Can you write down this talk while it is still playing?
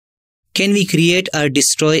Can we create or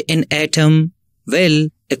destroy an atom? Well,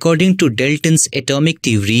 according to Dalton's atomic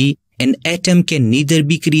theory, an atom can neither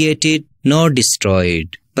be created nor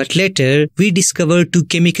destroyed. But later, we discovered two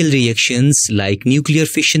chemical reactions like nuclear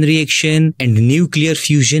fission reaction and nuclear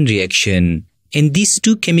fusion reaction. In these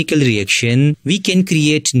two chemical reactions, we can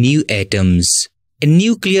create new atoms. In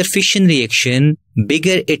nuclear fission reaction,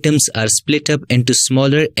 bigger atoms are split up into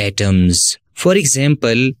smaller atoms. For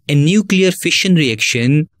example, in nuclear fission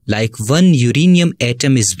reaction, like one uranium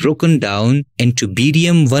atom is broken down into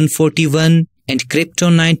barium-141 and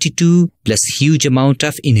krypton-92 plus huge amount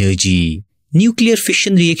of energy. Nuclear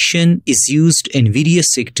fission reaction is used in various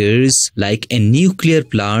sectors like in nuclear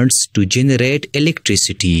plants to generate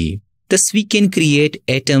electricity. Thus, we can create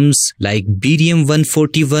atoms like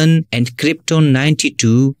barium-141 and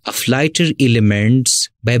krypton-92 of lighter elements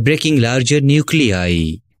by breaking larger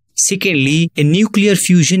nuclei. Secondly, in nuclear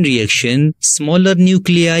fusion reaction, smaller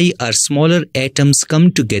nuclei or smaller atoms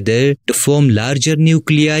come together to form larger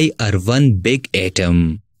nuclei or one big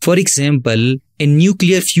atom. For example, in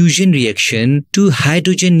nuclear fusion reaction, two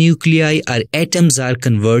hydrogen nuclei or atoms are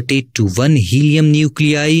converted to one helium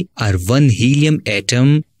nuclei or one helium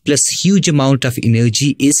atom plus huge amount of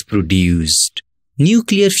energy is produced.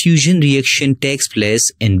 Nuclear fusion reaction takes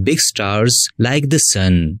place in big stars like the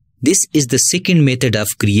Sun. This is the second method of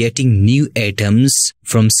creating new atoms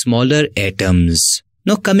from smaller atoms.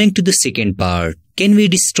 Now coming to the second part. Can we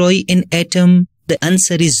destroy an atom? The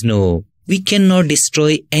answer is no. We cannot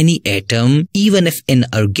destroy any atom. Even if an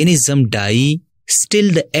organism dies,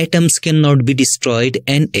 still the atoms cannot be destroyed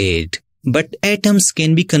and ate. But atoms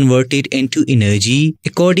can be converted into energy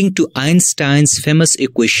according to Einstein's famous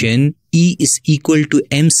equation E is equal to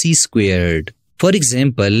mc squared. For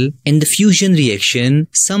example, in the fusion reaction,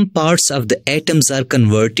 some parts of the atoms are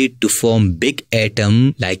converted to form big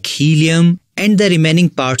atom like helium, and the remaining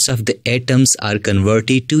parts of the atoms are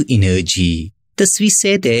converted to energy. Thus, we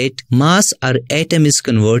say that mass or atom is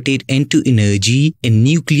converted into energy in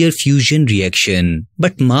nuclear fusion reaction,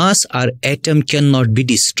 but mass or atom cannot be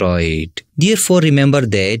destroyed. Therefore, remember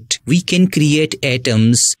that we can create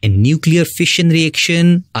atoms in nuclear fission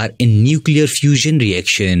reaction or in nuclear fusion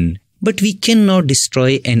reaction. But we cannot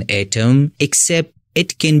destroy an atom except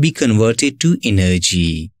it can be converted to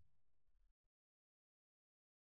energy.